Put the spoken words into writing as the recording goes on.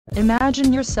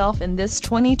Imagine yourself in this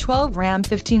 2012 Ram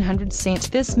 1500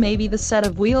 Saint. This may be the set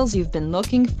of wheels you've been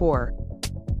looking for.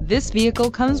 This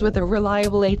vehicle comes with a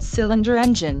reliable 8-cylinder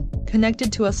engine,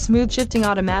 connected to a smooth-shifting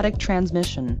automatic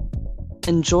transmission.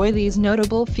 Enjoy these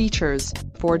notable features: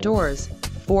 4 doors,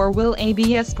 4-wheel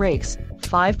ABS brakes,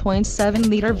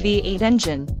 5.7-liter V8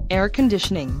 engine, air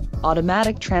conditioning,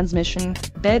 automatic transmission,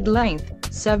 bed length,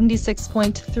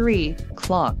 76.3,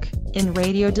 clock-in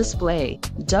radio display,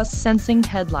 dust-sensing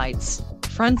headlights,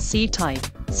 front seat type,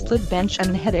 split bench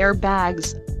and head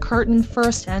airbags, curtain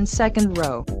first and second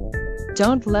row.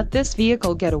 Don't let this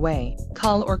vehicle get away.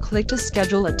 Call or click to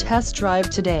schedule a test drive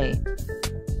today.